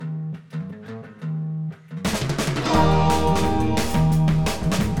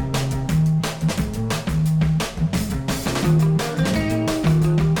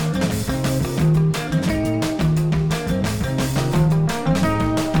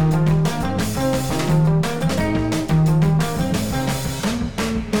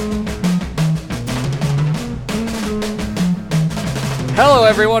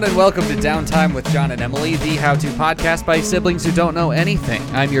everyone, and welcome to Downtime with John and Emily, the how-to podcast by siblings who don't know anything.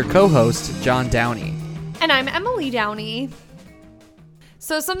 I'm your co-host, John Downey. And I'm Emily Downey.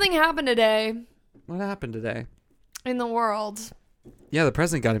 So something happened today What happened today? in the world. Yeah, the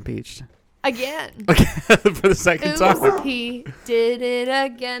president got impeached. Again. Okay, for the second time. He did it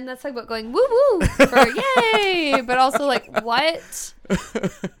again. That's like about going woo-woo for yay. But also like, what?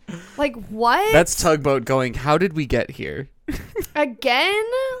 Like, what? That's Tugboat going, how did we get here? Again?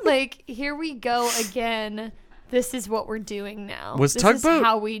 Like, here we go again. This is what we're doing now. Was this Tugboat is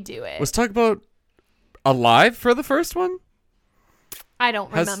how we do it. Was Tugboat alive for the first one? I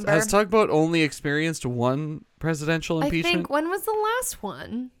don't remember. Has Tugboat only experienced one presidential impeachment? I think, when was the last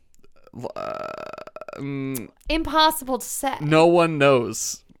one? Impossible to say. No one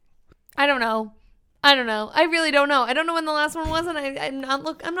knows. I don't know. I really don't know. I don't know when the last one was, and I'm not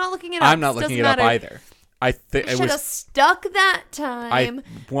looking it up. I'm not looking it up either. I think it should have stuck that time.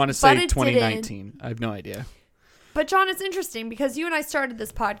 I want to say but 2019. Didn't. I have no idea. But John, it's interesting because you and I started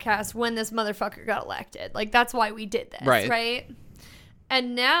this podcast when this motherfucker got elected. Like, that's why we did this, right?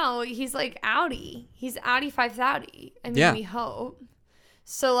 And now he's like outie. He's outie 5,000. I mean, we hope.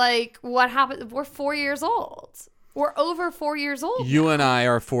 So, like, what happened? We're 4 years old. We're over 4 years old. You and I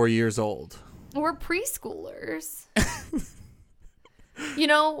are 4 years old. We're preschoolers. You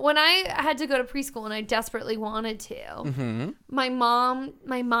know, when I had to go to preschool and I desperately wanted to, my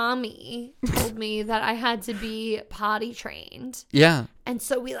mommy told me that I had to be potty trained. Yeah. And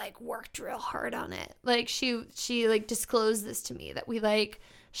so we like worked real hard on it. Like she like disclosed this to me that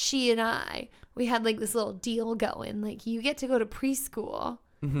she and I had like this little deal going. Like, you get to go to preschool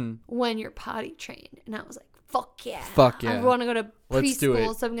when you're potty trained. And I was like, fuck yeah. I want to go to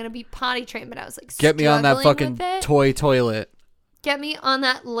preschool, so I'm going to be potty trained. But I was like, get me on that fucking toy toilet. Get me on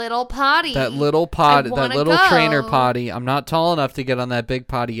that little potty. That little trainer potty. I'm not tall enough to get on that big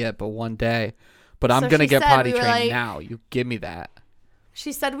potty yet, but one day. But I'm going to get potty trained now. You give me that.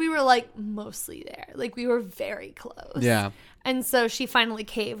 She said we were like mostly there. Like, we were very close. Yeah. And so she finally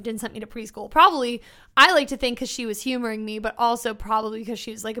caved and sent me to preschool. Probably, I like to think because she was humoring me, but also probably because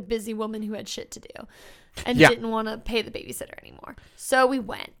she was like a busy woman who had shit to do and didn't want to pay the babysitter anymore. So we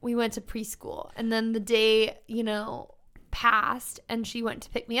went to preschool. And then the day, passed, and she went to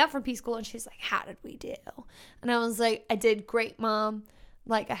pick me up from preschool, and she's like, how did we do? And I was like, I did great, Mom.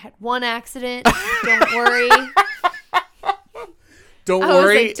 Like, I had one accident. Don't worry. Don't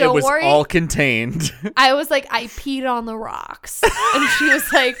worry. Like, it was all contained. I was like, I peed on the rocks. And she was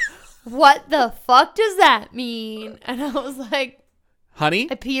like, what the fuck does that mean? And I was like, honey,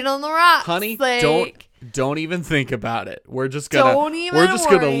 I peed on the rocks. Honey, like, don't even think about it. We're just gonna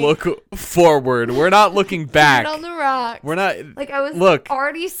look forward. We're not looking back. On the rocks. We're not. Like, I was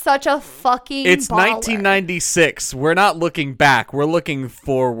already such a fucking It's baller. 1996. We're not looking back. We're looking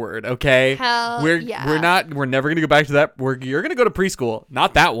forward. Okay. We're never gonna go back to that. You're gonna go to preschool.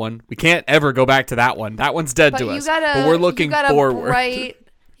 Not that one. We can't ever go back to that one. That one's dead to us. But we're looking forward.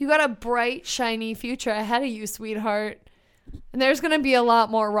 You got a bright, shiny future ahead of you, sweetheart. And there's going to be a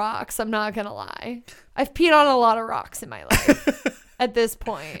lot more rocks, I'm not going to lie. I've peed on a lot of rocks in my life at this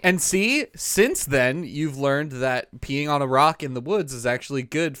point. And see, since then, you've learned that peeing on a rock in the woods is actually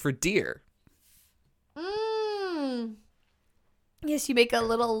good for deer. Yes, you make a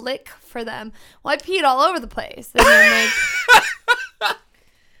little lick for them. Well, I peed all over the place. I mean, like,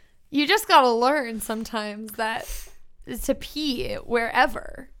 you just got to learn sometimes that to pee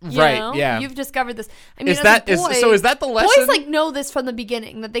wherever, you know? Yeah. You've discovered this. I mean, is that the lesson? Boys like know this from the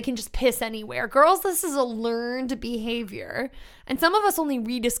beginning that they can just piss anywhere. Girls, this is a learned behavior, and some of us only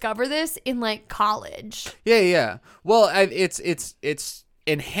rediscover this in like college. Yeah. Well, it's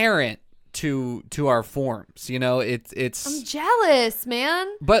inherent to our forms. It's. I'm jealous, man.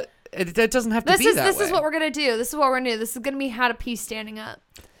 But it doesn't have to be that way. This is what we're gonna do. This is what we're gonna do. This is gonna be how to pee standing up.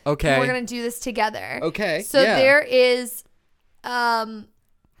 Okay. And we're going to do this together. Okay. So there is an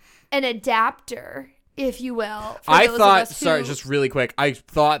adapter, if you will. Just really quick. I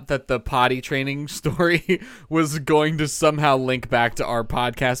thought that the potty training story was going to somehow link back to our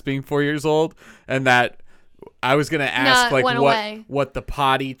podcast being 4 years old, and that I was going to ask what the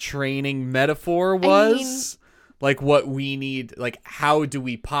potty training metaphor was. Like, what we need, like, how do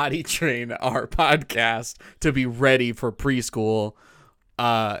we potty train our podcast to be ready for preschool?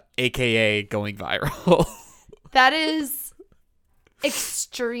 AKA going viral. That is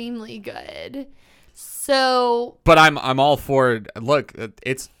extremely good. So, but I'm all for it. Look,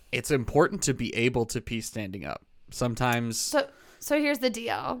 it's important to be able to pee standing up. Sometimes. So here's the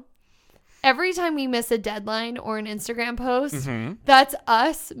deal. Every time we miss a deadline or an Instagram post, that's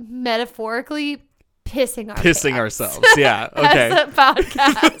us metaphorically pissing ourselves. Yeah. Okay. As a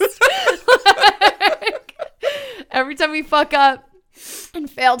podcast. Like, every time we fuck up and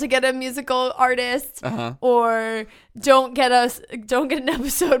fail to get a musical artist, or don't get an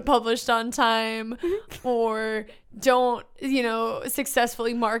episode published on time, or don't,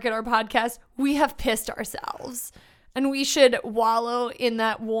 successfully market our podcast, we have pissed ourselves. And we should wallow in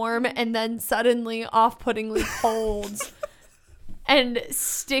that warm and then suddenly off-puttingly cold and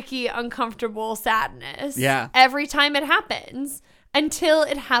sticky, uncomfortable sadness. Yeah. Every time it happens, until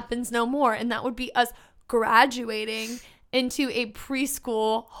it happens no more. And that would be us graduating into a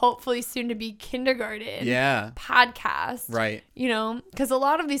preschool, hopefully soon to be kindergarten podcast. Right. Because a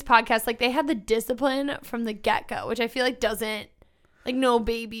lot of these podcasts, like, they have the discipline from the get-go, which I feel like doesn't, like, no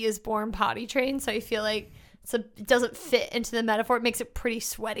baby is born potty trained. So I feel like it doesn't fit into the metaphor. It makes it pretty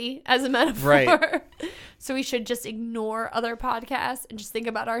sweaty as a metaphor. Right. So we should just ignore other podcasts and just think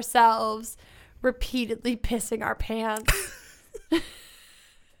about ourselves repeatedly pissing our pants.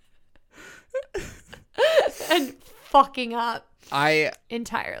 And fucking up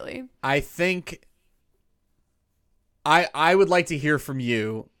entirely. I think I would like to hear from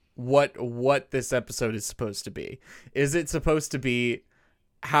you what this episode is supposed to be. Is it supposed to be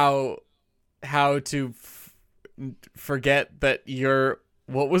how to forget that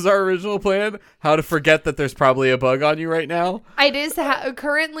what was our original plan? How to forget that there's probably a bug on you right now? It is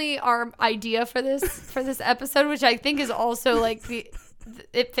currently our idea for this episode, which I think is also like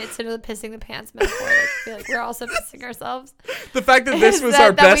it fits into the pissing the pants metaphor. Like, I feel like we're also pissing ourselves. The fact that this was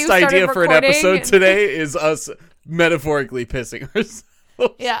our best idea for an episode today is us metaphorically pissing ourselves.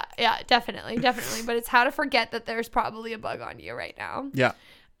 Yeah, definitely. But it's how to forget that there's probably a bug on you right now. Yeah.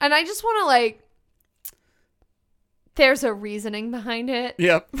 And I just want to, there's a reasoning behind it.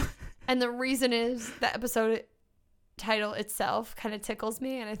 Yep. And the reason is the episode title itself kind of tickles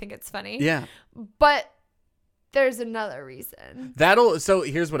me, and I think it's funny. Yeah. But there's another reason. So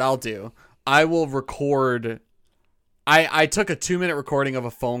here's what I'll do. I will record. I took a 2-minute recording of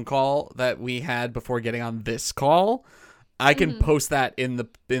a phone call that we had before getting on this call. I can post that in the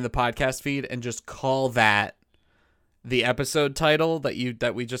podcast feed and just call that the episode title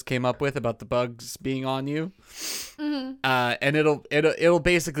that we just came up with about the bugs being on you. And it'll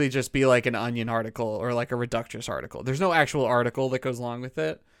basically just be like an Onion article or like a Reductress article. There's no actual article that goes along with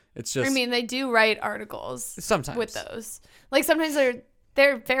it. It's just, I mean, they do write articles sometimes with those. Like, sometimes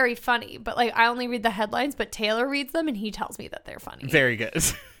they're very funny, but like, I only read the headlines, but Taylor reads them and he tells me that they're funny. Very good.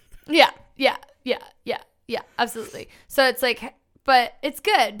 Yeah, absolutely. So it's like, but it's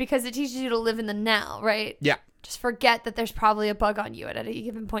good because it teaches you to live in the now, right? Yeah. Just forget that there's probably a bug on you at any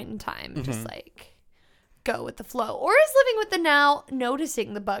given point in time. Just like go with the flow. Or is living with the now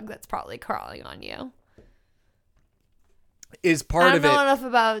noticing the bug that's probably crawling on you? Is part of it. I don't know enough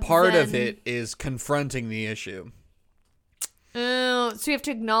about part Zen. of it is confronting the issue. Oh, so you have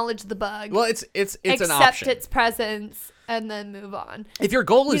to acknowledge the bug. Well, it's an option. Accept its presence and then move on. If your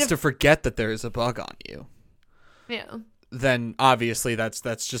goal is to forget that there is a bug on you, then obviously that's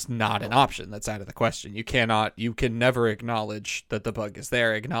just not an option. That's out of the question. You can never acknowledge that the bug is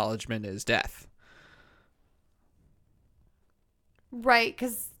there. Acknowledgement is death. Right,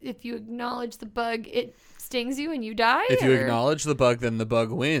 because if you acknowledge the bug, it stings you and you die? If you acknowledge the bug, then the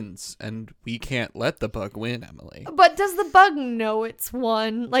bug wins. And we can't let the bug win, Emily. But does the bug know it's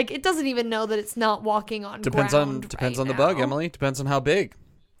won? Like, it doesn't even know that it's not walking on Depends on the bug, Emily. Depends on how big.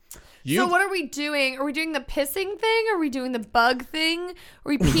 So what are we doing? Are we doing the pissing thing? Are we doing the bug thing? Are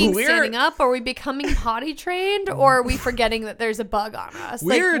we peeing standing up? Are we becoming potty trained? Or are we forgetting that there's a bug on us?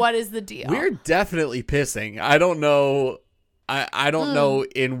 Like, what is the deal? We're definitely pissing. I don't know. I don't know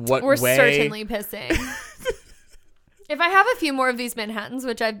in what way. We're certainly pissing. If I have a few more of these Manhattans,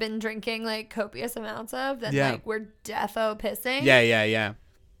 which I've been drinking like copious amounts of, then like we're defo pissing. Yeah.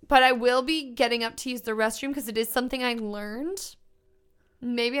 But I will be getting up to use the restroom because it is something I learned.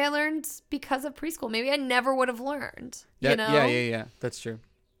 Maybe I learned because of preschool. Maybe I never would have learned. You know? Yeah. That's true.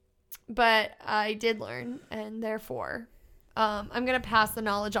 But I did learn, and therefore, I'm going to pass the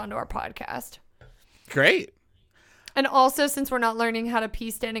knowledge on to our podcast. Great. And also, since we're not learning how to pee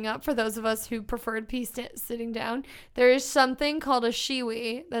standing up, for those of us who preferred pee sitting down, there is something called a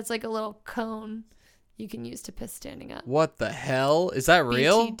shiwi that's like a little cone you can use to piss standing up. What the hell? Is that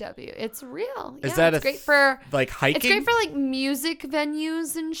real? BTW. It's real. Is that great for like hiking? It's great for like music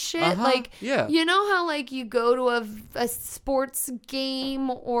venues and shit. Like, you know how like you go to a sports game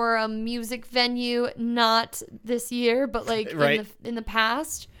or a music venue, not this year, but like in the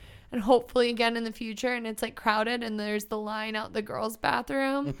past. And hopefully again in the future, and it's like crowded and there's the line out the girls'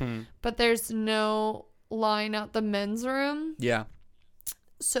 bathroom, but there's no line out the men's room. Yeah.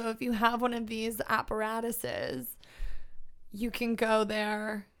 So if you have one of these apparatuses, you can go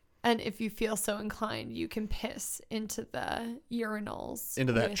there, and if you feel so inclined, you can piss into the urinals.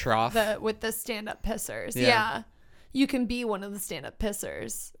 Into that trough? With the stand-up pissers. Yeah. You can be one of the stand-up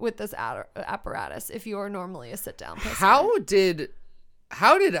pissers with this apparatus if you are normally a sit-down pisser.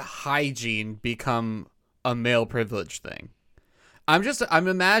 How did hygiene become a male privilege thing? I'm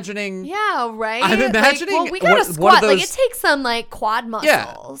imagining. Yeah, right. I'm imagining. Like, well, we gotta squat. Like, it takes some like quad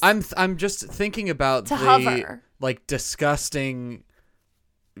muscles. Yeah, I'm just thinking about to hover. Like disgusting,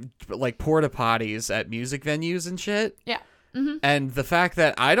 like porta potties at music venues and shit. Yeah. Mm-hmm. And the fact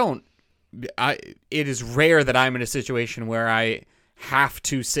that it is rare that I'm in a situation where I have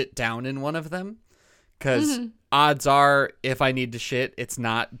to sit down in one of them, because odds are, if I need to shit, it's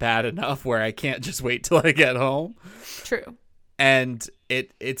not bad enough where I can't just wait till I get home. True. And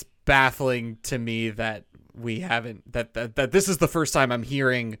it's baffling to me that we haven't that this is the first time I'm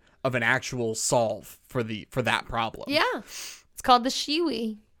hearing of an actual solve for that problem. Yeah, it's called the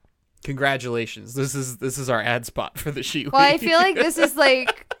Shewee. Congratulations! This is our ad spot for the Shewee. Well, I feel like this is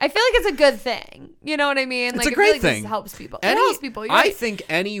like it's a good thing. You know what I mean? It's a great thing. This helps people. It helps people. I think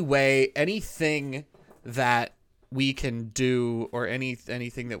anything that we can do, or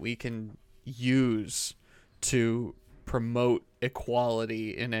anything that we can use to promote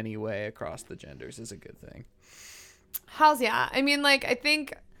equality in any way across the genders is a good thing. Hells yeah. I mean, like, I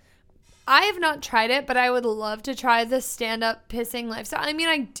think I have not tried it, but I would love to try the stand-up pissing lifestyle. I mean,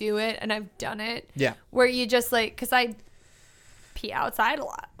 I do it and I've done it. Yeah. Where you just like, because I pee outside a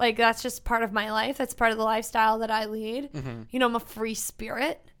lot. Like, that's just part of my life. That's part of the lifestyle that I lead. Mm-hmm. You know, I'm a free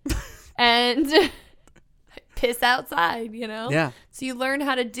spirit. And I piss outside, you know? Yeah. So you learn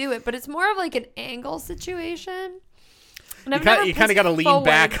how to do it. But it's more of like an angle situation. You kind of got to lean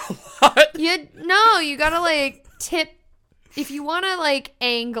back a lot. You got to like tip. If you want to like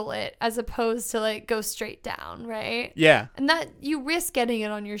angle it as opposed to like go straight down, right? Yeah. And that you risk getting it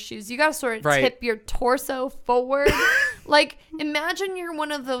on your shoes. You got to sort of tip your torso forward. Like, imagine you're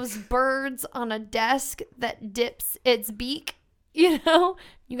one of those birds on a desk that dips its beak, you know?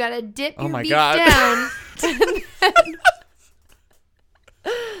 You got to dip your beak down. And then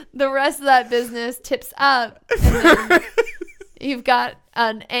the rest of that business tips up. And then you've got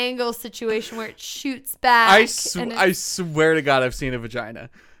an angle situation where it shoots back. I swear to God, I've seen a vagina,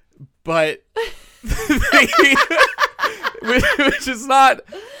 but which is not.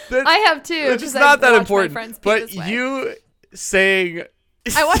 I have too. Which is not that important. But you saying.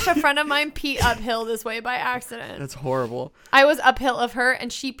 I watched a friend of mine pee uphill this way by accident. That's horrible. I was uphill of her,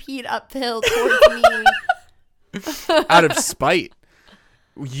 and she peed uphill towards me. Out of spite.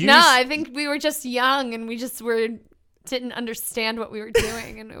 I think we were just young, and we just didn't understand what we were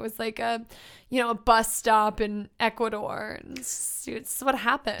doing, and it was like a bus stop in Ecuador, and it's what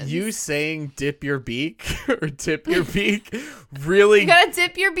happens. You saying dip your beak or tip your beak really, you gotta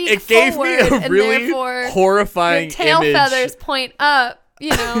dip your beak it forward, gave me a really horrifying your tail image. Feathers point up,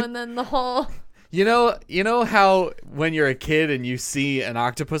 and then the whole you know how when you're a kid and you see an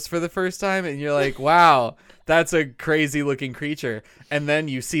octopus for the first time and you're like, wow, that's a crazy looking creature, and then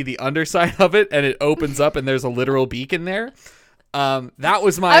you see the underside of it and it opens up and there's a literal beak in there. That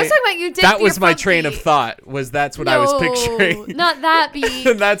was my. I was talking about you. That was my train of thought. That's what I was picturing. Not that beak.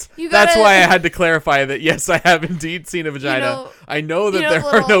 And that's why I had to clarify that. Yes, I have indeed seen a vagina. I know that there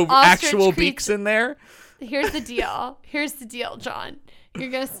are no actual beaks in there. Here's the deal, John. You're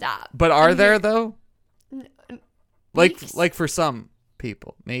gonna stop. But are there though? Like for some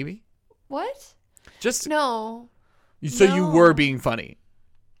people, maybe. What? Just no. So you were being funny.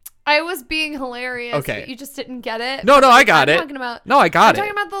 I was being hilarious. Okay. But you just didn't get it. No, I got it. I'm talking about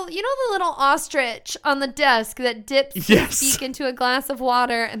the little ostrich on the desk that dips his beak into a glass of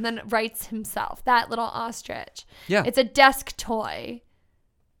water and then writes himself. That little ostrich. Yeah. It's a desk toy.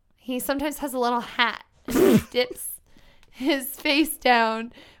 He sometimes has a little hat and he dips his face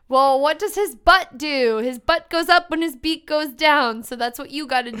down. Well, what does his butt do? His butt goes up when his beak goes down. So that's what you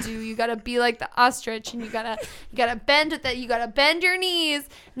got to do. You got to be like the ostrich, and you got to bend at that. You got to bend your knees,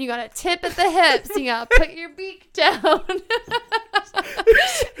 and you got to tip at the hips. And you got to put your beak down.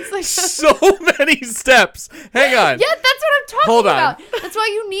 It's like so many steps. Hang on. Yeah, that's what I'm talking about. That's why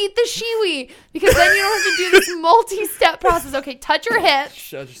you need the Shewee, because then you don't have to do this multi-step process. Okay, touch your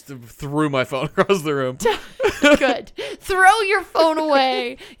hips. I just threw my phone across the room. Good. Throw your phone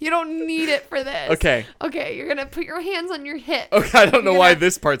away. You don't need it for this. Okay, you're going to put your hands on your hips. Okay, I don't know why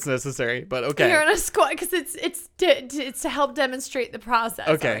this part's necessary, but okay. You're going to squat because it's to help demonstrate the process.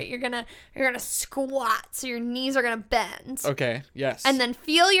 Okay. Right? You're going to squat so your knees are going to bend. Okay, yes. And then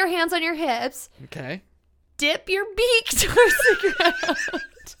feel your hands on your hips. Okay. Dip your beak towards the ground.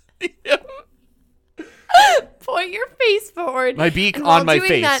 Point your face forward. My beak on my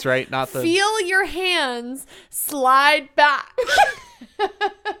face, that, right? Not the. Feel your hands slide back.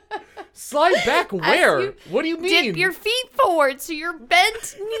 Slide back where? What do you mean? Dip your feet forward to your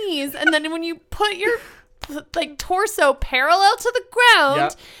bent knees, and then when you put your torso parallel to the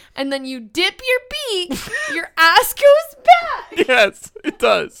ground, and then you dip your beak, your ass goes back. Yes, it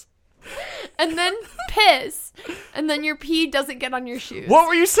does. And then piss, and then your pee doesn't get on your shoes. What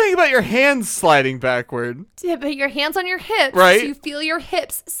were you saying about your hands sliding backward? Put your hands on your hips, right? So you feel your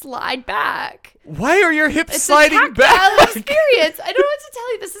hips slide back. Why are your hips it's sliding a back? Experience. I don't know what to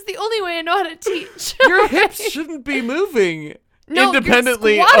tell you. This is the only way I know how to teach. Your hips shouldn't be moving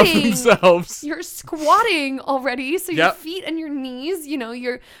independently of themselves. You're squatting already, so your feet and your knees.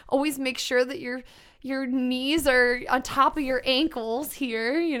 You're always make sure that your knees are on top of your ankles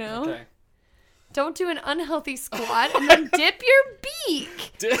here. Okay. Don't do an unhealthy squat and then dip your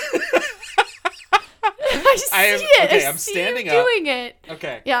beak. I see it. Okay, I I'm see standing you up. doing it.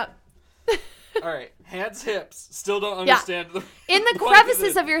 Okay. Yeah. All right. Hands, hips. Still don't understand. In the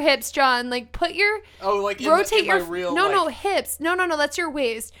crevices of your hips, John. Put your. Rotate your real. No, hips. No. That's your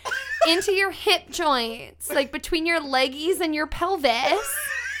waist. Into your hip joints, between your leggies and your pelvis.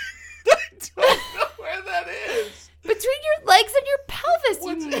 I don't know where that is. Between your legs and your pelvis,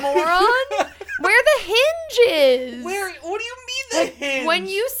 you moron. Where the hinge is. Where? What do you mean the hinge? When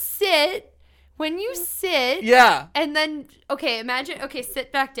you sit. Yeah. And then, imagine.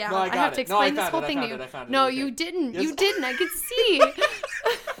 Sit back down. No, I have to explain this whole thing to you. No, okay. you didn't. Yes. You didn't. I could see.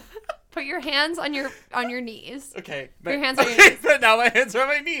 Put your hands on your knees. Okay. Put your hands on your knees. But now my hands are on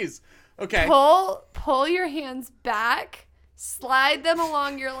my knees. Okay. Pull your hands back. Slide them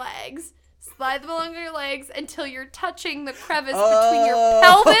along your legs. Slide them along your legs until you're touching the crevice between your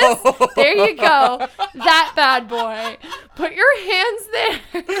pelvis. There you go. That bad boy. Put your hands there.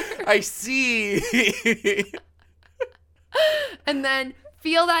 I see. And then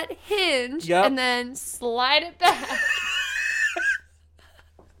feel that hinge. Yep. And then slide it back.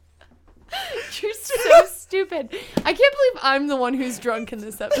 You're so stupid. I can't believe I'm the one who's drunk in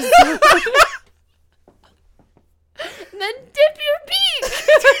this episode. And then dip your beak.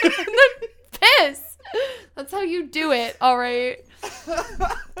 And then piss. That's how you do it, all right? I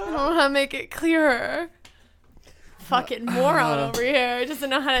don't know how to make it clearer. Fucking moron over here.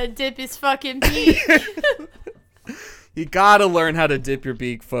 Doesn't know how to dip his fucking beak. You gotta learn how to dip your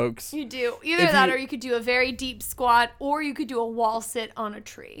beak, folks. You do. Either that or you could do a very deep squat, or you could do a wall sit on a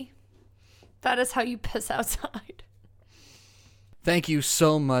tree. That is how you piss outside. Thank you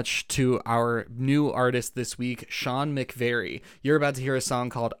so much to our new artist this week, Sean McVeary. You're about to hear a song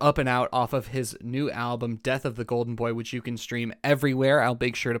called Up and Out off of his new album, Death of the Golden Boy, which you can stream everywhere. I'll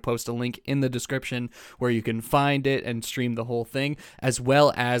make sure to post a link in the description where you can find it and stream the whole thing, as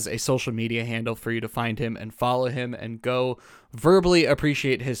well as a social media handle for you to find him and follow him and go verbally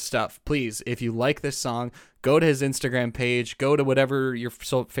appreciate his stuff. Please, if you like this song, go to his Instagram page, go to whatever your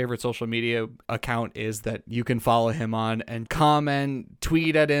favorite social media account is that you can follow him on, and comment,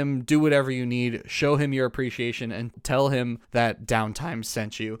 tweet at him, do whatever you need, show him your appreciation, and tell him that Downtime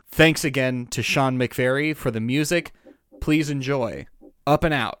sent you. Thanks again to Sean McVeary for the music. Please enjoy Up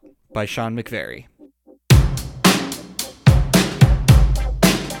and Out by Sean McVeary.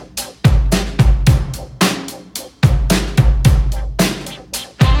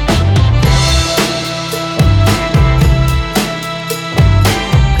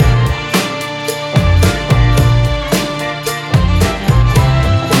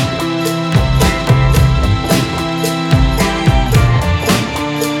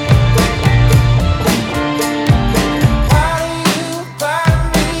 Why do you find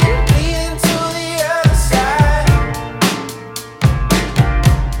me bleeding to the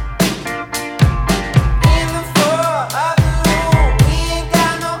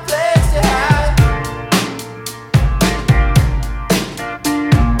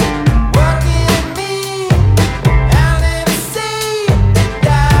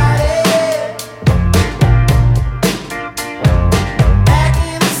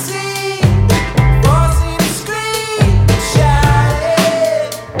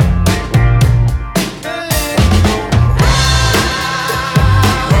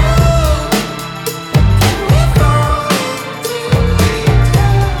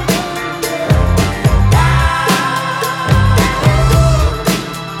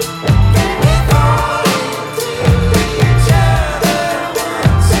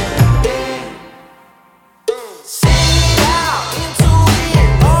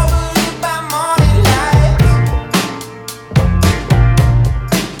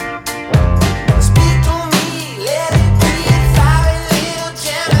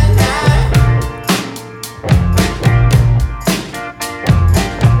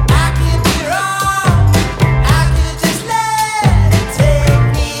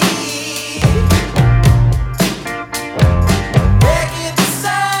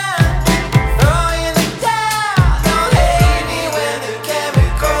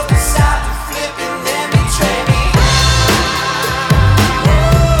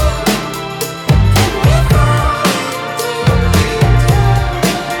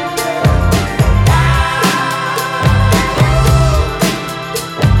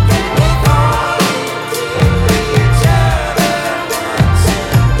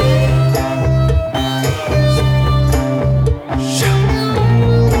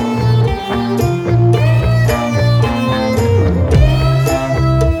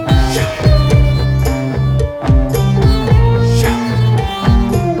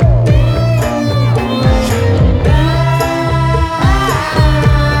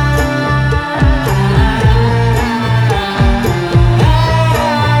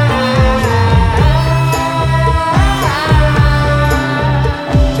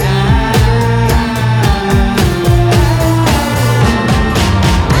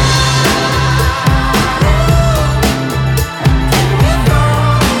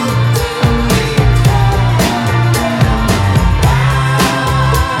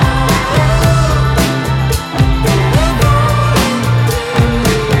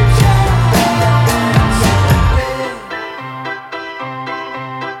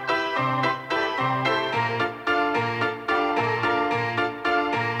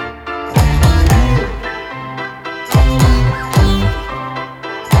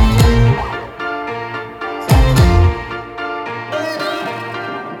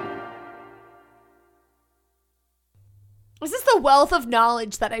wealth of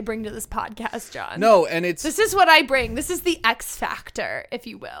knowledge that I bring to this podcast, John. No, and this is what I bring. This is the X factor, if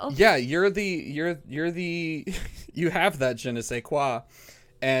you will. Yeah, you're the you have that je ne sais quoi,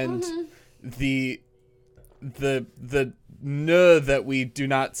 and the ne that we do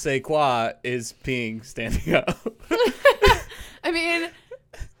not say quoi is peeing standing up. I mean,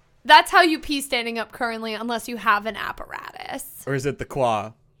 that's how you pee standing up currently, unless you have an apparatus. Or is it the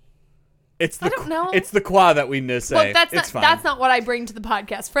qua? I don't know. It's the qua that we say. Look, that's not what I bring to the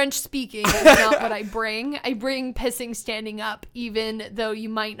podcast. French speaking is not what I bring. I bring pissing standing up, even though you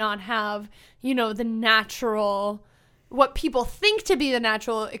might not have, the natural, what people think to be the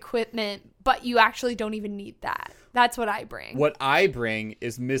natural equipment, but you actually don't even need that. That's what I bring. What I bring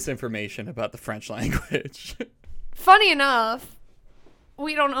is misinformation about the French language. Funny enough,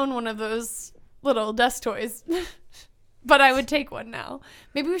 we don't own one of those little desk toys. But I would take one now.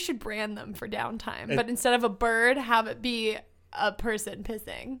 Maybe we should brand them for downtime. But instead of a bird, have it be a person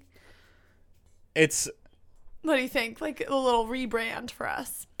pissing. What do you think? Like a little rebrand for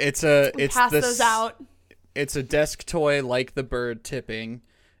us. Pass those out. It's a desk toy like the bird tipping,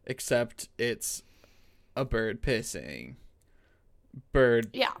 except it's a bird pissing.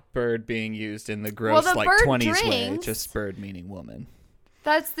 Bird being used in the gross 20s way. Just bird meaning woman.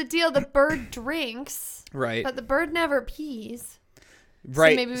 That's the deal. The bird drinks. Right. But the bird never pees.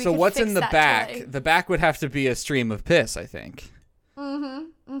 Right. So what's in the back? Toy. The back would have to be a stream of piss, I think.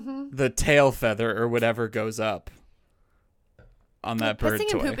 The tail feather or whatever goes up on that bird toy.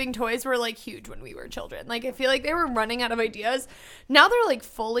 Pissing and pooping toys were huge when we were children. I feel like they were running out of ideas. Now they're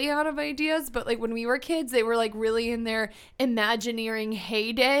fully out of ideas, but when we were kids, they were really in their Imagineering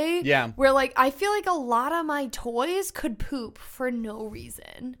heyday. Yeah. Where I feel like a lot of my toys could poop for no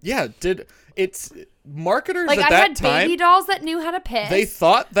reason. Yeah, it's marketers at that time. I had baby dolls that knew how to piss. They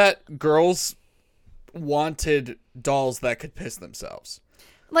thought that girls wanted dolls that could piss themselves.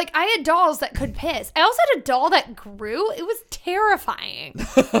 I had dolls that could piss. I also had a doll that grew. It was terrifying.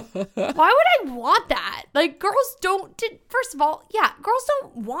 Why would I want that? Girls don't. First of all, girls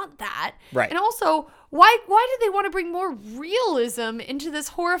don't want that. Right. And also, why did they want to bring more realism into this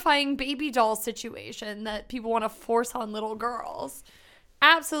horrifying baby doll situation that people want to force on little girls?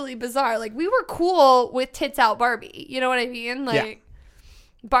 Absolutely bizarre. We were cool with tits out Barbie. You know what I mean?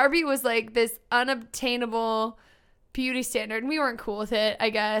 Barbie was this unobtainable beauty standard, and we weren't cool with it, I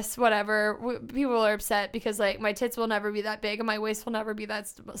guess. Whatever. People are upset because my tits will never be that big and my waist will never be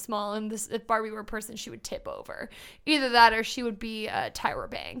that small, and if Barbie were a person, she would tip over. Either that or she would be Tyra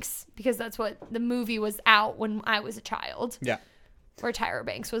Banks, because that's what the movie was out when I was a child. Yeah. Where Tyra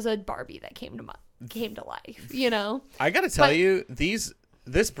Banks was a Barbie that came to life, I gotta tell you,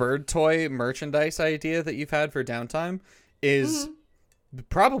 this bird toy merchandise idea that you've had for downtime is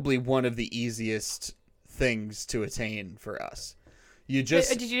probably one of the easiest things to attain for us.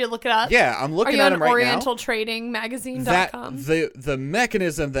 Did you look it up? Yeah, I'm looking at them right now. OrientalTradingMagazine.com. The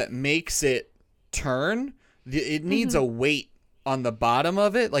mechanism that makes it turn, it needs a weight on the bottom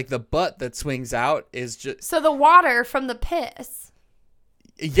of it, the butt that swings out is just. So the water from the piss.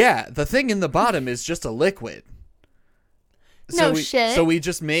 Yeah, the thing in the bottom is just a liquid. Shit. So we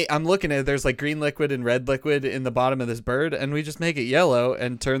just I'm looking at it, there's green liquid and red liquid in the bottom of this bird, and we just make it yellow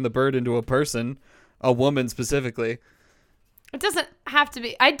and turn the bird into a person. A woman specifically. It doesn't have to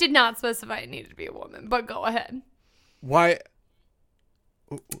be. I did not specify it needed to be a woman, but go ahead. Why?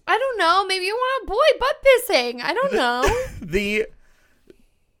 I don't know. Maybe you want a boy butt pissing. I don't know.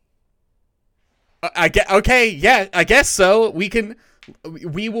 Okay, yeah, I guess so. We can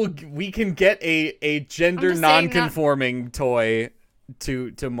get a gender non-conforming toy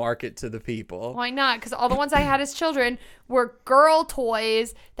to market to the people. Why not? Because all the ones I had as children were girl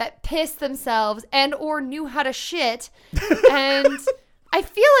toys that pissed themselves and or knew how to shit. And I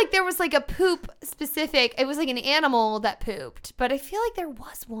feel like there was a poop specific. It was an animal that pooped, but I feel like there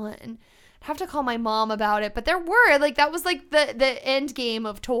was one. I'd have to call my mom about it, but there were that was the end game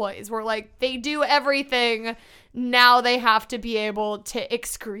of toys where they do everything. Now they have to be able to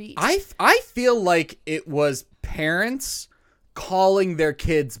excrete. I feel like it was parents calling their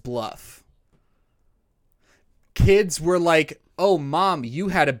kids bluff. Kids were oh, mom, you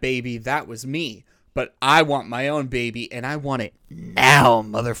had a baby. That was me. But I want my own baby, and I want it now,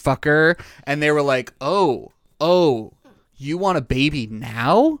 motherfucker. And they were oh, you want a baby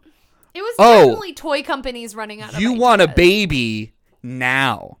now? It was definitely toy companies running out of ideas. You want a baby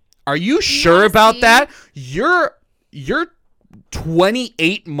now. Are you sure about that? You're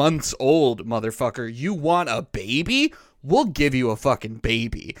 28 months old, motherfucker. You want a baby? We'll give you a fucking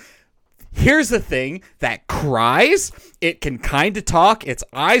baby. Here's the thing that cries. It can kind of talk. Its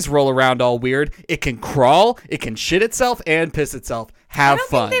eyes roll around all weird. It can crawl. It can shit itself and piss itself. Have fun.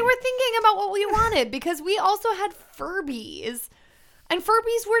 I don't think they were thinking about what we wanted because we also had Furbies. And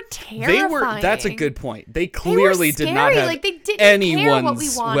Furbies were terrifying. That's a good point. They clearly did not have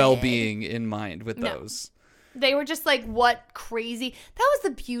anyone's well-being in mind with those. They were just like, what crazy. That was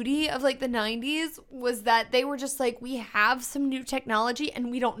the beauty of like the 90s was that they were just like, we have some new technology and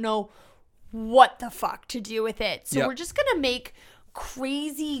we don't know what the fuck to do with it. So we're just going to make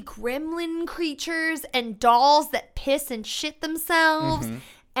crazy gremlin creatures and dolls that piss and shit themselves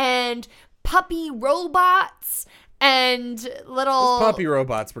and puppy robots and little... Those puppy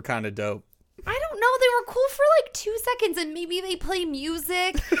robots were kind of dope. I don't know. They were cool for like 2 seconds and maybe they play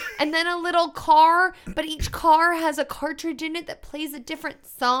music and then a little car, but each car has a cartridge in it that plays a different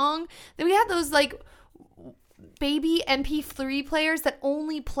song. Then we had those like baby MP3 players that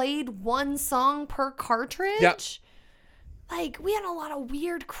only played one song per cartridge. Yep. Like we had a lot of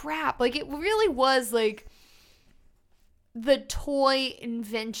weird crap. Like it really was like the toy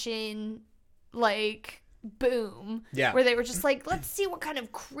invention like boom where they were just like, let's see what kind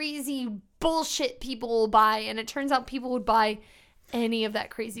of crazy bullshit people will buy, and it turns out people would buy any of that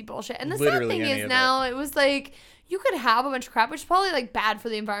crazy bullshit. And the sad thing is now it was like you could have a bunch of crap, which is probably like bad for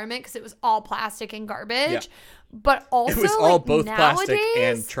the environment because it was all plastic and garbage, but also it was all like, both plastic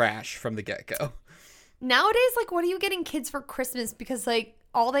and trash from the get-go. Nowadays, like, what are you getting kids for Christmas? Because like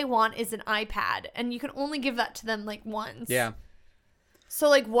all they want is an iPad, and you can only give that to them like once. So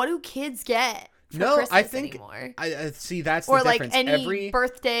like, what do kids get? I think anymore. I see that's the difference. Or like any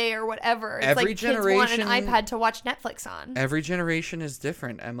birthday or whatever. It's like kids want an iPad to watch Netflix on. Every generation is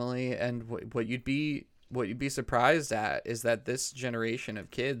different, Emily, and what you'd be surprised at is that this generation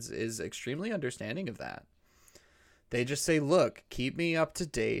of kids is extremely understanding of that. They just say, "Look, keep me up to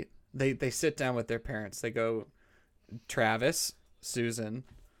date." They sit down with their parents. They go, "Travis, Susan,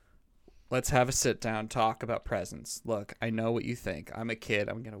 let's have a sit down, talk about presents. Look, I know what you think. I'm a kid.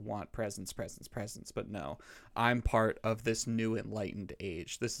 I'm going to want presents. But no, I'm part of this new enlightened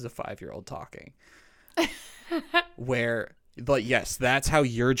age." This is a 5-year-old talking. Where, like, yes, that's how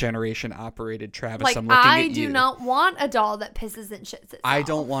your generation operated, Travis. Like, I'm looking at you. I do not want a doll that pisses and shits itself. I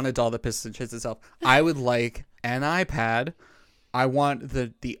don't want a doll that pisses and shits itself. I would like an iPad. I want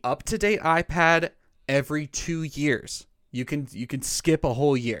the up-to-date iPad every 2 years. You can skip a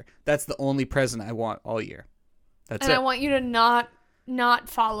whole year. That's the only present I want all year. That's it. And I want you to not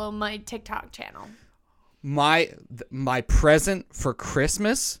follow my TikTok channel. My present for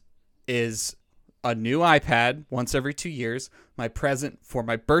Christmas is a new iPad once every 2 years. My present for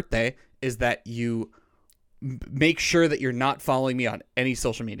my birthday is that you make sure that you're not following me on any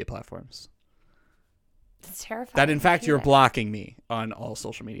social media platforms. It's terrifying. That in fact you're blocking me on all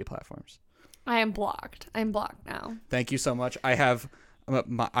social media platforms. I am blocked. I'm blocked now. Thank you so much. I have,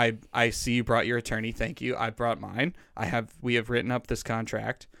 I see you brought your attorney. Thank you. I brought mine. We have written up this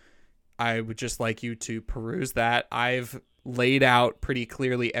contract. I would just like you to peruse that. I've laid out pretty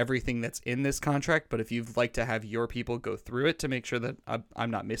clearly everything that's in this contract, but if you'd like to have your people go through it to make sure that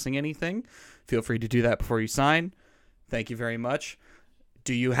I'm not missing anything, feel free to do that before you sign. Thank you very much.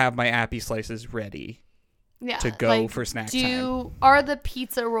 Do you have my Appy Slices ready? Yeah, to go for snack time. Are the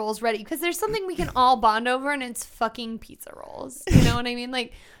pizza rolls ready? Because there's something we can all bond over, and it's fucking pizza rolls. You know what I mean?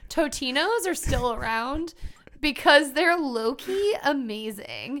 Like, Totino's are still around because they're low-key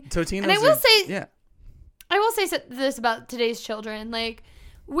amazing. Totino's and I will say this about today's children. Like,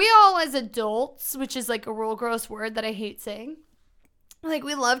 we all as adults, which is like a real gross word that I hate saying, like,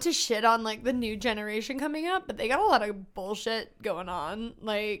 we love to shit on like the new generation coming up, but they got a lot of bullshit going on.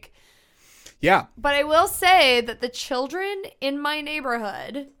 Like... Yeah. But I will say that the children in my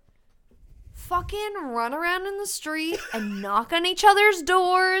neighborhood fucking run around in the street and knock on each other's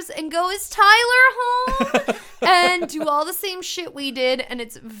doors and go, "Is Tyler home?" and do all the same shit we did. And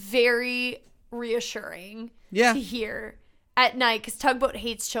it's very reassuring to hear at night because Tugboat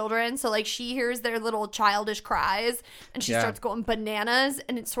hates children. So like she hears their little childish cries and she starts going bananas,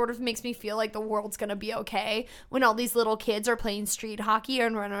 and it sort of makes me feel like the world's going to be okay when all these little kids are playing street hockey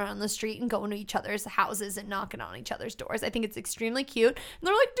and running around the street and going to each other's houses and knocking on each other's doors. I think it's extremely cute. And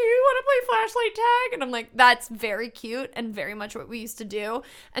they're like, "Do you want to play flashlight tag?" And I'm like, that's very cute and very much what we used to do.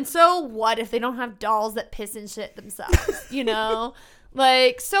 And so what if they don't have dolls that piss and shit themselves, you know?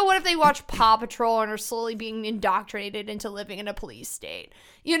 Like, so what if they watch Paw Patrol and are slowly being indoctrinated into living in a police state?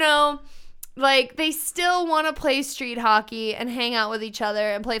 You know, like, they still want to play street hockey and hang out with each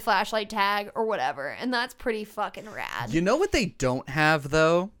other and play flashlight tag or whatever. And that's pretty fucking rad. You know what they don't have,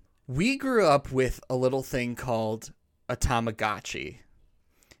 though? We grew up with a little thing called a Tamagotchi.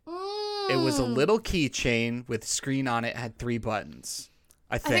 It was a little keychain with screen on it, had 3 buttons.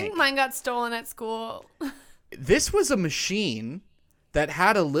 I think mine got stolen at school. This was a machine that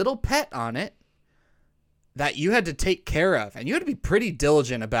had a little pet on it that you had to take care of, and you had to be pretty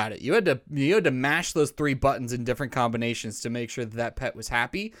diligent about it. You had to mash those 3 buttons in different combinations to make sure that pet was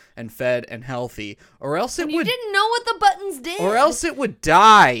happy and fed and healthy, or else it would. You didn't know what the buttons did. Or else it would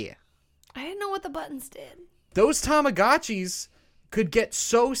die. I didn't know what the buttons did. Those Tamagotchis could get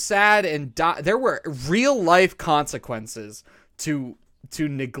so sad and die. There were real life consequences to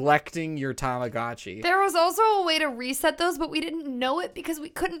neglecting your Tamagotchi. There was also a way to reset those, but we didn't know it because we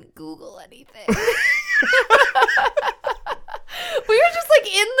couldn't Google anything. We were just like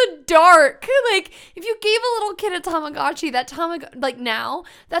in the dark. Like if you gave a little kid a Tamagotchi, that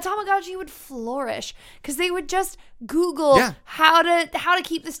Tamagotchi would flourish because they would just Google how to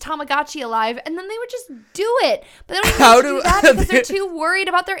keep this Tamagotchi alive, and then they would just do it. But they don't do that because they're too worried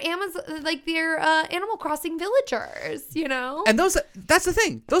about their Animal Crossing villagers, you know? And that's the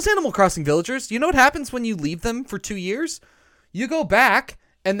thing. Those Animal Crossing villagers, you know what happens when you leave them for 2 years? You go back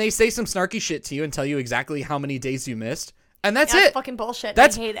and they say some snarky shit to you and tell you exactly how many days you missed. And that's it. That's fucking bullshit. I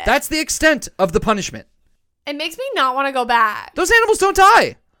hate it. That's the extent of the punishment. It makes me not want to go back. Those animals don't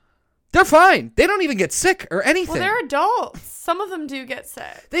die. They're fine. They don't even get sick or anything. Well, they're adults. Some of them do get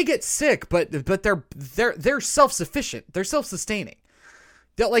sick. They get sick, but they're self-sufficient. They're self-sustaining.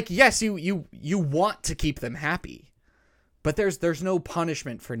 They're like, yes, you want to keep them happy, but there's no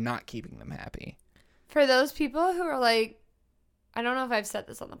punishment for not keeping them happy. For those people who are like, I don't know if I've said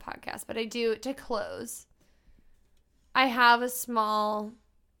this on the podcast, but I do, to close, I have a small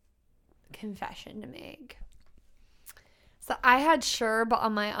confession to make. So I had Sherb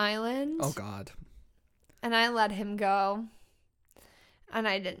on my island. Oh, God. And I let him go. And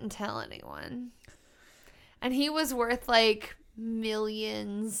I didn't tell anyone. And he was worth like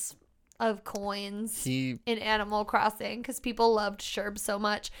millions of coins in Animal Crossing because people loved Sherb so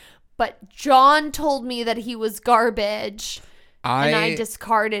much. But John told me that he was garbage. And I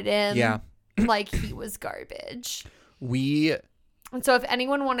discarded him like he was garbage. And so if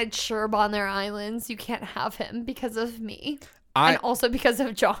anyone wanted Sherb on their islands, you can't have him because of me. And also because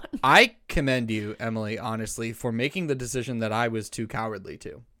of John. I commend you, Emily, honestly, for making the decision that I was too cowardly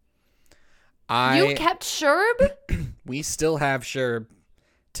to. You kept Sherb? We still have Sherb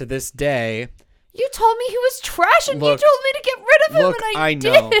to this day. You told me he was trash and you told me to get rid of him and I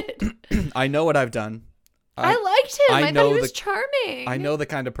did. I know what I've done. I liked him. I thought he was charming. I know the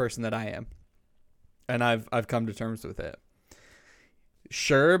kind of person that I am. And I've come to terms with it.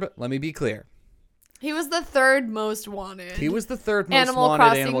 Sherb, let me be clear. He was the third most wanted. He was the third most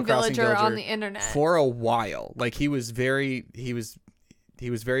wanted Animal Crossing villager on the internet for a while. Like he was very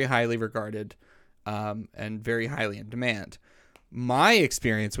highly regarded, and very highly in demand. My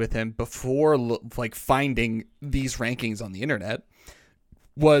experience with him before like finding these rankings on the internet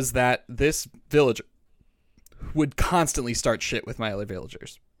was that this villager would constantly start shit with my other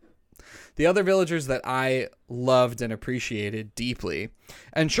villagers. The other villagers that I loved and appreciated deeply,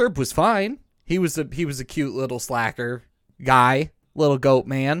 and Sherb was fine. He was a cute little slacker guy, little goat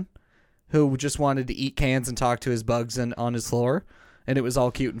man, who just wanted to eat cans and talk to his bugs on his floor, and it was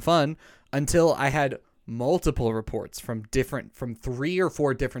all cute and fun until I had multiple reports from 3 or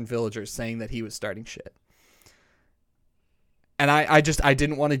 4 different villagers saying that he was starting shit, and I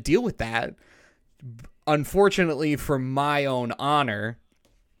didn't want to deal with that. Unfortunately, for my own honor,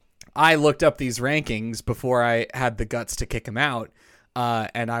 I looked up these rankings before I had the guts to kick him out,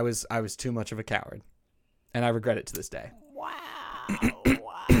 and I was too much of a coward, and I regret it to this day. Wow.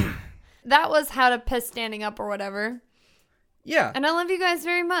 That was How to Piss Standing Up or whatever. Yeah. And I love you guys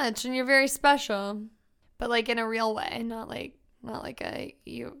very much, and you're very special, but like in a real way, not like a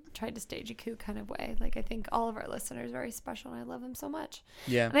you tried to stage a coup kind of way. Like I think all of our listeners are very special, and I love them so much.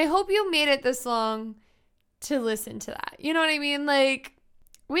 Yeah. And I hope you made it this long to listen to that. You know what I mean? Like,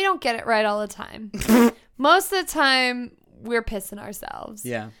 we don't get it right all the time. Most of the time, we're pissing ourselves.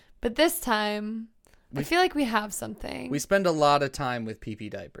 Yeah. But this time, I feel like we have something. We spend a lot of time with pee-pee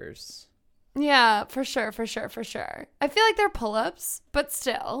diapers. Yeah, for sure. I feel like they're pull-ups, but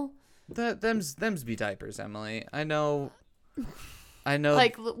still. Them's be diapers, Emily. I know.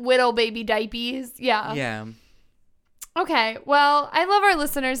 Like widow baby diapers. Yeah. Yeah. Okay, well, I love our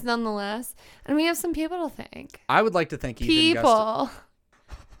listeners nonetheless, and we have some people to thank. I would like to thank Ethan Gustafson.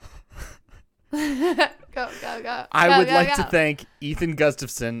 Go. I would like to thank Ethan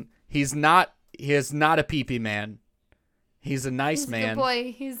Gustafson. He is not a pee-pee man. He's a nice man. He's a good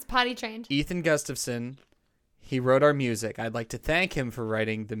boy. He's potty trained. Ethan Gustafson, He wrote our music. I'd like to thank him for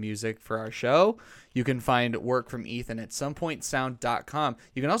writing the music for our show. You can find work from Ethan at somepointsound.com.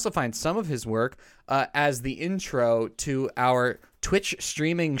 You can also find some of his work as the intro to our Twitch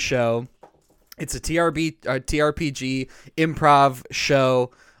streaming show. It's a TRPG improv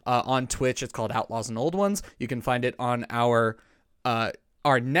show on Twitch. It's called Outlaws and Old Ones. You can find it on our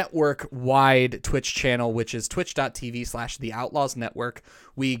network-wide Twitch channel, which is twitch.tv/The Outlaws Network.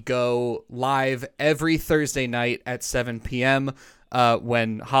 We go live every Thursday night at 7 p.m.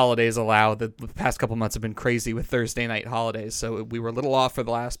 When holidays allow. The past couple months have been crazy with Thursday night holidays, so we were a little off for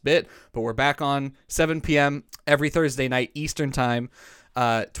the last bit, but we're back on 7 p.m. every Thursday night Eastern time.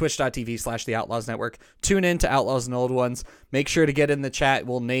 Twitch.tv/The Outlaws Network. Tune in to Outlaws and Old Ones. Make sure to get in the chat.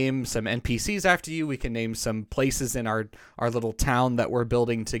 We'll name some NPCs after you. We can name some places in our little town that we're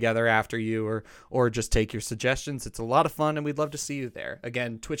building together after you, or just take your suggestions. It's a lot of fun, and we'd love to see you there.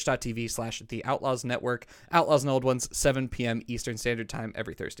 Again, twitch.tv/The Outlaws Network. Outlaws and Old Ones, 7 p.m. Eastern Standard Time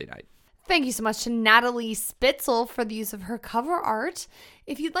every Thursday night. Thank you so much to Natalie Spitzel for the use of her cover art.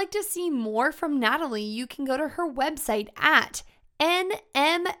 If you'd like to see more from Natalie, you can go to her website at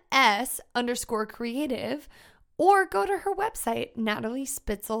NMS_creative, or go to her website,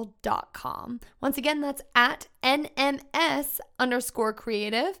 nataliespitzel.com. Once again, that's at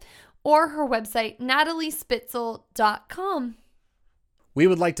NMS_creative, or her website, nataliespitzel.com. We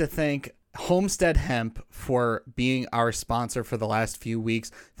would like to thank Homestead Hemp for being our sponsor for the last few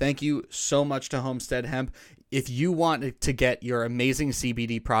weeks. Thank you so much to Homestead Hemp. If you want to get your amazing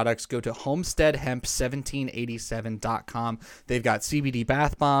CBD products, go to homesteadhemp1787.com. They've got CBD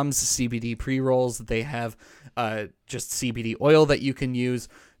bath bombs, CBD pre-rolls. They have just CBD oil that you can use.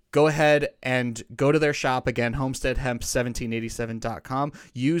 Go ahead and go to their shop again, homesteadhemp1787.com.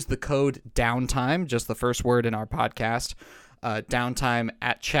 Use the code DOWNTIME, just the first word in our podcast, downtime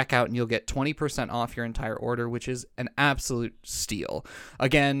at checkout, and you'll get 20% off your entire order, which is an absolute steal.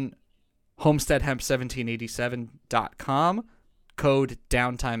 Again, homesteadhemp1787.com, code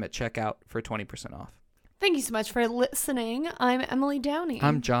downtime at checkout for 20% off. Thank you so much for listening. I'm Emily Downey.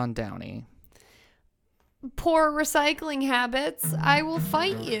 I'm John Downey. Poor recycling habits. I will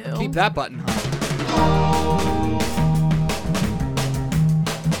fight you. Keep that button hung.